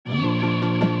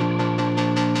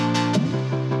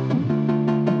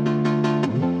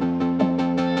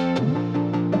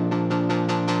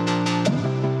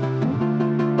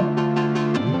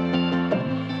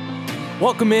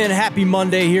Welcome in. Happy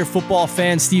Monday here, football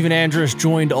fans. Steven Andrus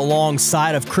joined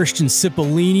alongside of Christian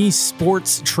Cipollini,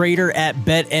 sports trader at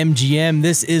BetMGM.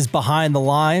 This is Behind the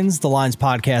Lines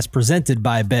podcast presented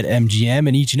by BetMGM.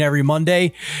 And each and every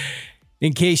Monday,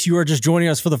 in case you are just joining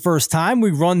us for the first time, we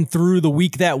run through the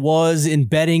week that was in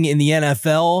betting in the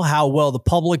NFL, how well the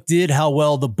public did, how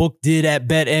well the book did at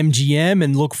BetMGM,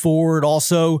 and look forward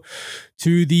also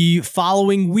to the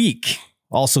following week.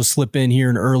 Also slip in here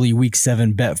an early week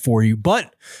 7 bet for you.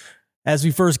 But as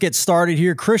we first get started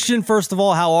here, Christian, first of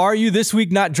all, how are you this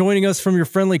week? Not joining us from your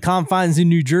friendly confines in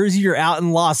New Jersey. You're out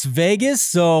in Las Vegas.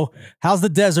 So how's the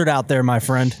desert out there, my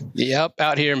friend? Yep,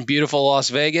 out here in beautiful Las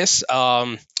Vegas.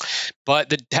 But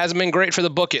it hasn't been great for the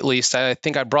book, at least. I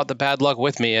think I brought the bad luck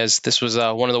with me, as this was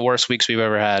one of the worst weeks we've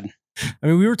ever had. I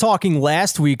mean, we were talking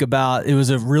last week about it was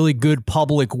a really good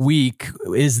public week.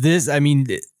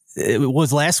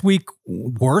 Was last week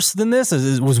worse than this?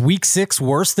 Was week 6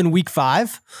 worse than week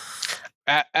 5?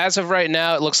 As of right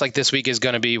now, it looks like this week is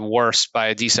going to be worse by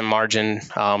a decent margin.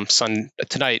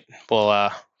 Tonight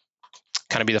will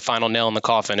kind of be the final nail in the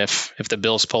coffin if the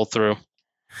Bills pull through.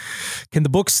 Can the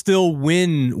book still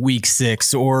win week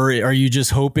 6, or are you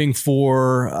just hoping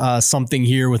for something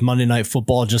here with Monday Night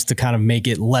Football just to kind of make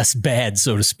it less bad,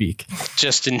 so to speak?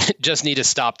 Just need to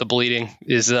stop the bleeding.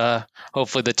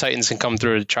 Hopefully the Titans can come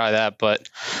through to try that, but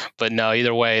no,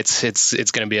 either way,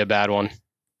 it's going to be a bad one.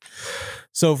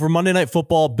 So for Monday Night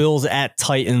Football, Bills at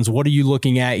Titans, what are you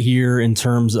looking at here in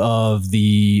terms of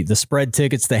the spread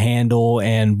tickets, the handle,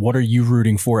 and what are you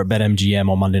rooting for at BetMGM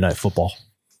on Monday Night Football?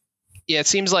 Yeah, it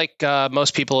seems like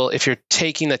most people, if you're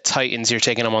taking the Titans, you're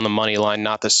taking them on the money line,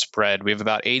 not the spread. We have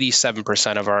about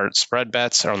 87% of our spread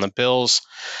bets are on the Bills,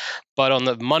 but on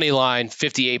the money line,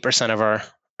 58% of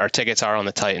our tickets are on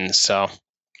the Titans. So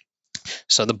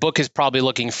the book is probably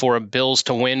looking for a Bills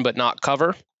to win but not cover.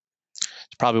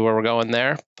 It's probably where we're going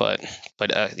there. But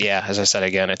yeah, as I said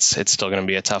again, it's still going to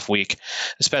be a tough week.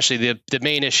 Especially the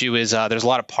main issue is there's a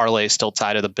lot of parlays still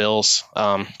tied to the Bills,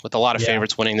 with a lot of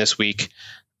favorites winning this week.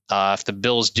 If the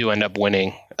Bills do end up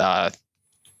winning,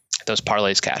 those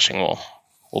parlays cashing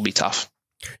will be tough.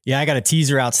 Yeah, I got a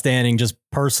teaser outstanding just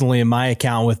personally in my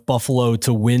account with Buffalo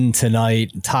to win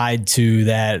tonight, tied to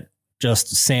that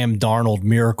just Sam Darnold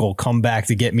miracle comeback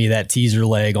to get me that teaser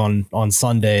leg on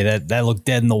Sunday. That looked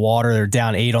dead in the water. They're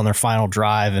down 8 on their final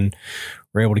drive and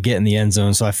were able to get in the end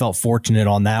zone. So I felt fortunate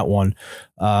on that one.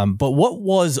 But what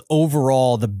was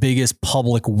overall the biggest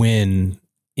public win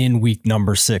in week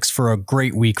number 6 for a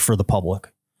great week for the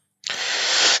public?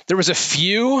 There was a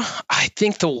few. I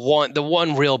think the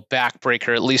one real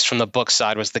backbreaker, at least from the book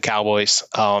side, was the Cowboys.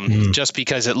 Just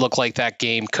because it looked like that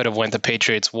game could have went the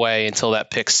Patriots' way until that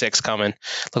pick 6 coming.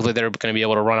 Looked like they were going to be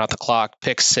able to run out the clock.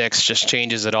 Pick 6 just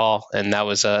changes it all, and that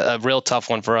was a real tough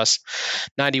one for us.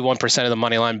 91% of the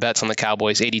money line bets on the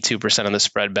Cowboys, 82% of the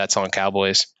spread bets on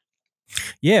Cowboys.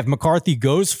 Yeah, if McCarthy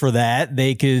goes for that,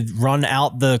 they could run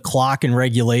out the clock in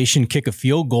regulation, kick a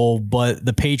field goal, but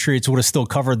the Patriots would have still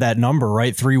covered that number,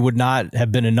 right? 3 would not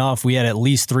have been enough. We had at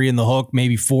least 3 in the hook,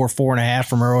 maybe 4.5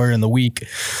 from earlier in the week.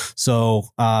 So,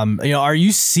 are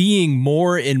you seeing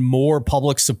more and more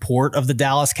public support of the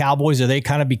Dallas Cowboys? Are they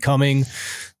kind of becoming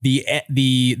the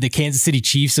Kansas City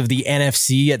Chiefs of the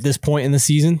NFC at this point in the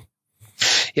season?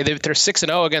 Yeah, they're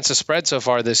 6-0 against the spread so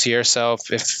far this year. So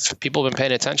if people have been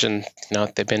paying attention,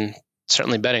 they've been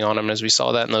certainly betting on them, as we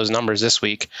saw that in those numbers this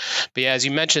week. But yeah, as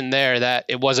you mentioned there, that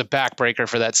it was a backbreaker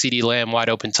for that CeeDee Lamb wide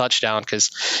open touchdown,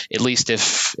 because at least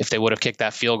if they would have kicked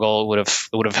that field goal, it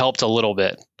would have helped a little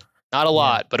bit. Not a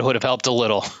lot, but it would have helped a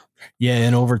little. Yeah,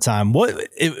 in overtime. What,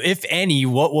 if any,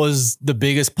 what was the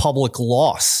biggest public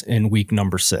loss in week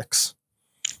number 6?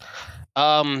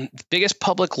 Biggest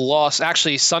public loss,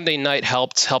 actually Sunday night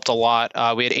helped a lot.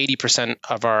 We had 80%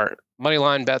 of our money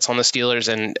line bets on the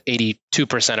Steelers and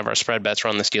 82% of our spread bets were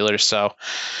on the Steelers.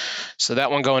 So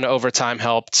that one going to overtime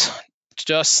helped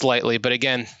just slightly, but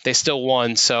again, they still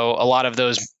won. So a lot of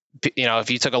those,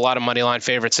 if you took a lot of money line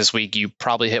favorites this week, you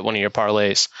probably hit one of your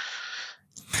parlays.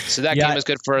 So that game was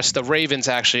good for us. The Ravens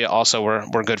actually also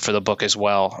were good for the book as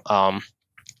well.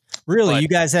 Really? But you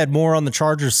guys had more on the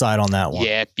Chargers side on that one.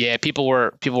 Yeah. People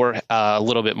were a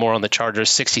little bit more on the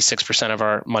Chargers. 66% of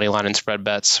our money line and spread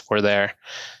bets were there.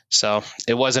 So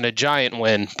it wasn't a giant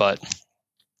win, but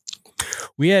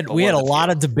we had a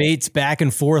lot of debates back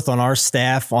and forth on our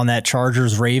staff on that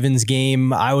Chargers Ravens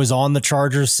game. I was on the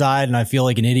Chargers side and I feel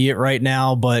like an idiot right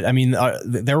now, but I mean,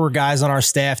 there were guys on our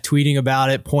staff tweeting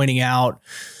about it, pointing out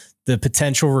the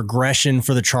potential regression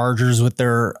for the Chargers with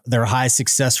their high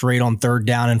success rate on third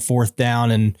down and fourth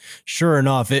down. And sure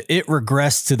enough, it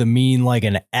regressed to the mean like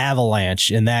an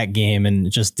avalanche in that game, and it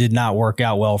just did not work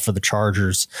out well for the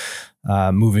Chargers.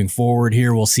 Moving forward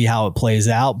here, we'll see how it plays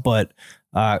out. But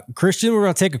Christian, we're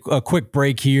going to take a quick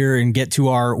break here and get to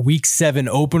our Week 7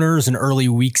 openers, an early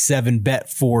Week 7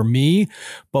 bet for me.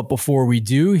 But before we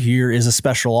do, here is a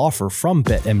special offer from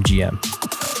BetMGM.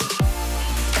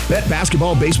 Bet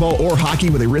basketball, baseball, or hockey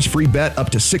with a risk-free bet up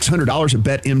to $600 at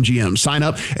BetMGM. Sign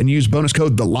up and use bonus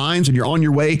code THELINES, and you're on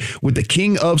your way with the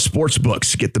king of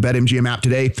sportsbooks. Get the BetMGM app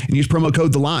today and use promo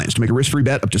code THELINES to make a risk-free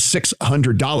bet up to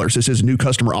 $600. This is a new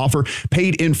customer offer.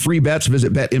 Paid in free bets.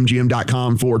 Visit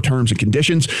BetMGM.com for terms and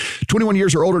conditions. 21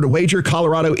 years or older to wager.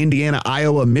 Colorado, Indiana,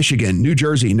 Iowa, Michigan, New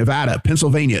Jersey, Nevada,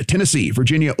 Pennsylvania, Tennessee,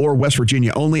 Virginia, or West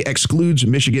Virginia only. Excludes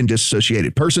Michigan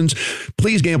disassociated persons.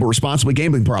 Please gamble responsibly.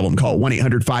 Gambling problem? Call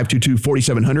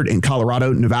 1-800-522-4700 in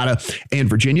Colorado, Nevada, and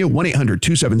Virginia.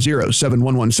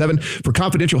 1-800-270-7117 for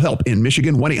confidential help in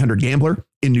Michigan. 1-800-GAMBLER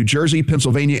in New Jersey,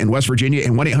 Pennsylvania, and West Virginia,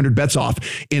 and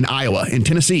 1-800-BETS-OFF in Iowa. In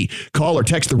Tennessee, call or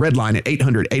text the red line at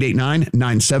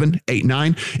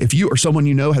 800-889-9789. If you or someone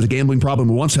you know has a gambling problem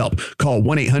and wants help, call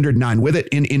 1-800-9-WITH-IT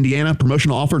in Indiana.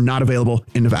 Promotional offer not available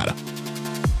in Nevada.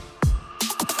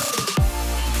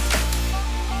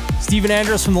 Steven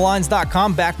Andrus from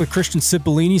thelines.com, back with Christian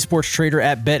Cipollini, sports trader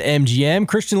at BetMGM.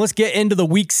 Christian, let's get into the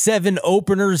Week 7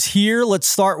 openers here. Let's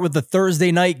start with the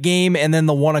Thursday night game and then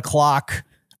the 1 o'clock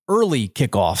early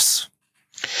kickoffs.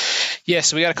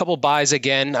 So we got a couple buys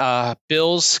again.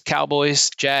 Bills, Cowboys,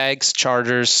 Jags,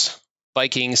 Chargers,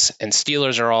 Vikings, and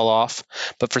Steelers are all off.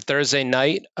 But for Thursday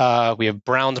night, we have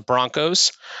Browns,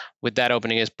 Broncos. With that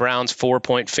opening is Browns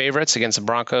 4-point favorites against the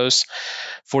Broncos.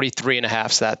 43.5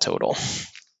 is that total.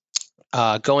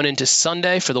 Going into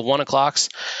Sunday for the 1 o'clocks,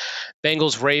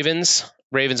 Bengals, Ravens.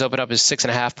 Ravens open up as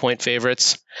 6.5-point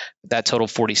favorites. That total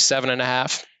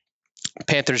 47.5.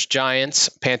 Panthers, Giants.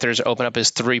 Panthers open up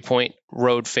as 3-point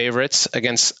road favorites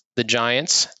against the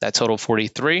Giants. That total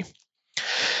 43.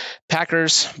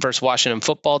 Packers versus Washington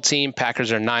football team.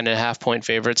 Packers are 9.5-point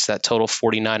favorites. That total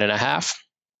 49.5.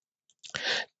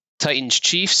 Titans,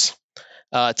 Chiefs.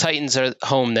 Titans are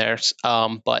home there,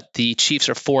 but the Chiefs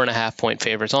are 4.5-point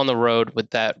favorites on the road with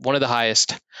that one of the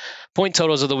highest point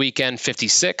totals of the weekend,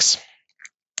 56.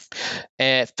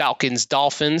 And Falcons,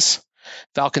 Dolphins.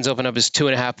 Falcons open up as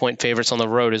 2.5-point favorites on the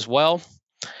road as well,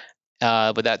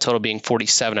 with that total being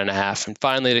 47.5. And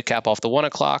finally, to cap off the 1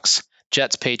 o'clocks,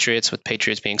 Jets, Patriots, with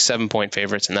Patriots being 7-point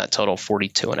favorites and that total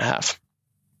 42.5.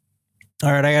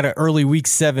 All right, I got an early Week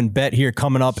 7 bet here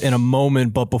coming up in a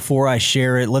moment, but before I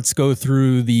share it, let's go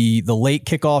through the late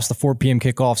kickoffs, the 4 p.m.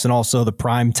 kickoffs, and also the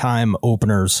prime time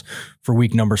openers for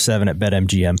week number 7 at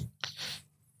BetMGM.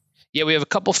 We have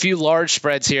a few large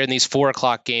spreads here in these 4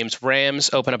 o'clock games. Rams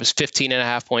open up as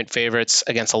 15.5-point favorites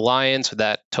against the Lions with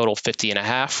that total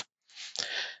 50.5.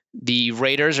 The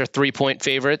Raiders are 3-point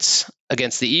favorites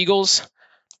against the Eagles.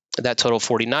 That total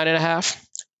 49.5.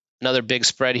 Another big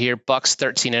spread here, Bucks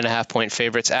 13.5-point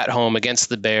favorites at home against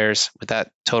the Bears, with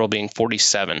that total being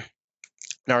 47.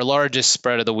 And our largest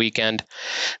spread of the weekend,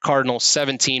 Cardinals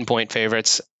 17-point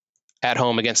favorites at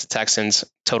home against the Texans,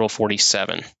 total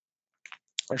 47.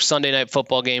 Our Sunday night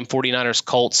football game, 49ers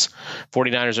Colts.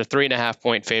 49ers are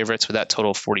 3.5-point favorites with that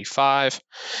total 45.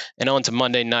 And on to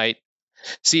Monday night,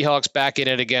 Seahawks back in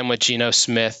it again with Geno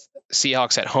Smith.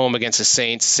 Seahawks at home against the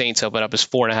Saints. Saints open up as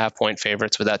 4.5-point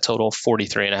favorites with that total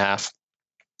 43.5.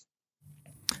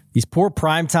 These poor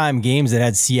primetime games that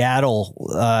had Seattle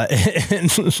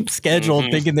scheduled,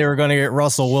 thinking they were going to get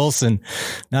Russell Wilson.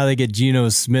 Now they get Geno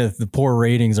Smith. The poor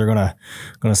ratings are going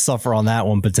to suffer on that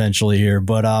one potentially here.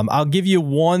 But I'll give you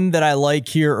one that I like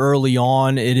here early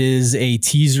on. It is a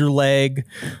teaser leg.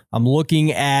 I'm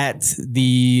looking at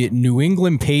the New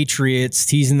England Patriots,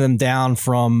 teasing them down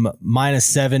from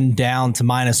 -7 down to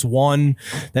 -1.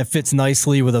 That fits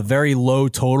nicely with a very low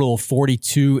total of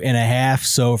 42.5.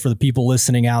 So for the people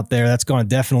listening out there, that's going to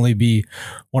definitely be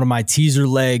one of my teaser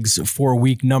legs for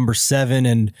week number 7.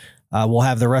 And we'll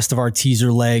have the rest of our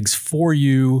teaser legs for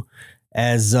you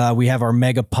as we have our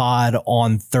mega pod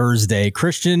on Thursday.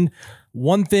 Christian,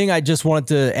 one thing I just wanted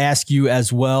to ask you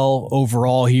as well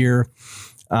overall here,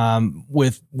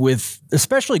 with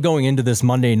especially going into this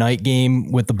Monday night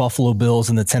game with the Buffalo Bills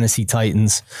and the Tennessee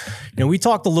Titans. We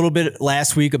talked a little bit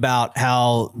last week about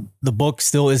how the book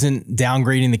still isn't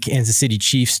downgrading the Kansas City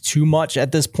Chiefs too much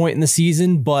at this point in the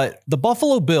season, but the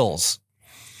Buffalo Bills,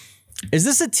 is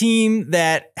this a team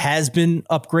that has been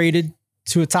upgraded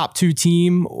to a top 2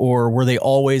 team, or were they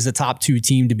always a top 2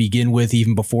 team to begin with,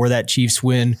 even before that Chiefs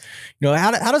win?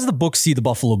 How does the book see the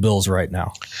Buffalo Bills right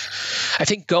now? I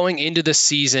think going into the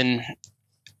season,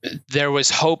 there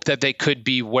was hope that they could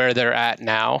be where they're at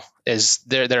now. Is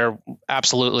they're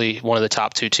absolutely one of the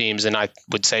top 2 teams, and I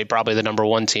would say probably the number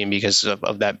 1 team because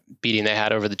of that beating they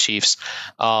had over the Chiefs.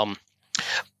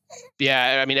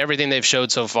 Yeah, I mean, everything they've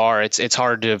showed so far, it's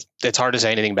hard to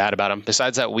say anything bad about them.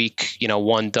 Besides that week,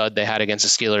 1 dud they had against the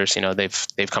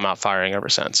Steelers, they've come out firing ever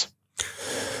since.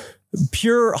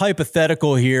 Pure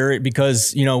hypothetical here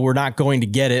because, we're not going to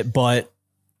get it, but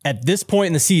at this point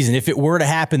in the season, if it were to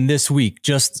happen this week,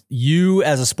 just you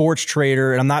as a sports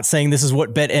trader, and I'm not saying this is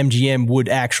what BetMGM would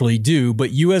actually do, but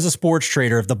you as a sports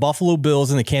trader, if the Buffalo Bills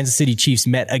and the Kansas City Chiefs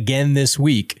met again this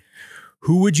week,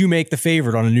 who would you make the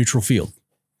favorite on a neutral field?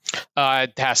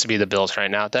 It has to be the Bills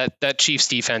right now. That Chiefs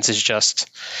defense is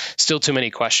just still too many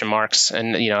question marks.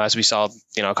 And, as we saw,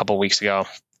 a couple of weeks ago,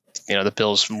 the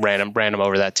Bills ran them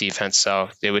over that defense. So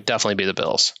it would definitely be the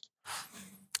Bills.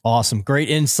 Awesome. Great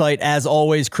insight. As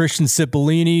always, Christian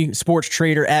Cipollini, sports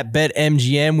trader at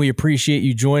BetMGM. We appreciate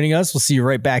you joining us. We'll see you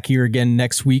right back here again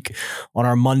next week on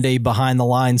our Monday Behind the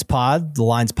Lines pod, the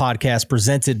Lines podcast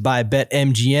presented by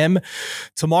BetMGM.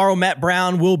 Tomorrow, Matt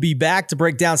Brown will be back to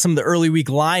break down some of the early week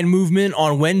line movement.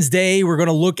 On Wednesday, we're going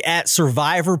to look at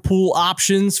survivor pool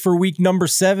options for week number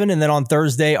 7. And then on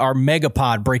Thursday, our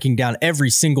Megapod breaking down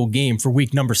every single game for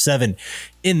week number 7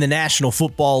 in the National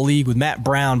Football League with Matt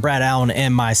Brown, Brad Allen,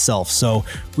 and myself. So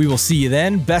we will see you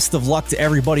then. Best of luck to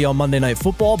everybody on Monday Night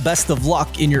Football. Best of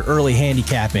luck in your early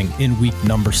handicapping in week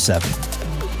number 7.